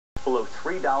below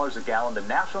 $3 a gallon, the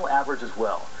national average as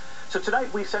well. So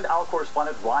tonight we send our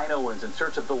correspondent Ryan Owens in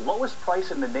search of the lowest price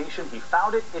in the nation. He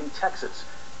found it in Texas.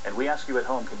 And we ask you at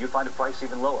home, can you find a price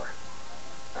even lower?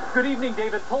 Good evening,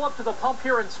 David. Pull up to the pump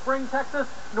here in Spring, Texas,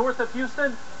 north of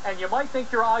Houston, and you might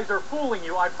think your eyes are fooling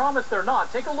you. I promise they're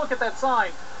not. Take a look at that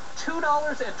sign.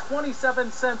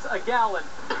 $2.27 a gallon.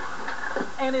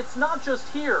 And it's not just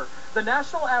here. The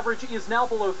national average is now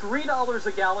below $3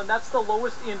 a gallon. That's the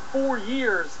lowest in 4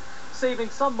 years, saving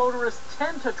some motorists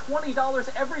 $10 to $20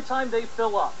 every time they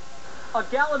fill up. A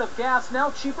gallon of gas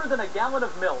now cheaper than a gallon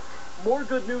of milk. More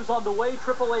good news on the way.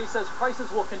 AAA says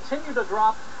prices will continue to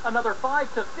drop another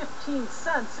 5 to 15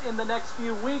 cents in the next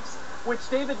few weeks, which,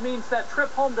 David, means that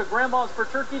trip home to Grandma's for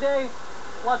Turkey Day,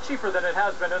 a lot cheaper than it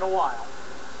has been in a while.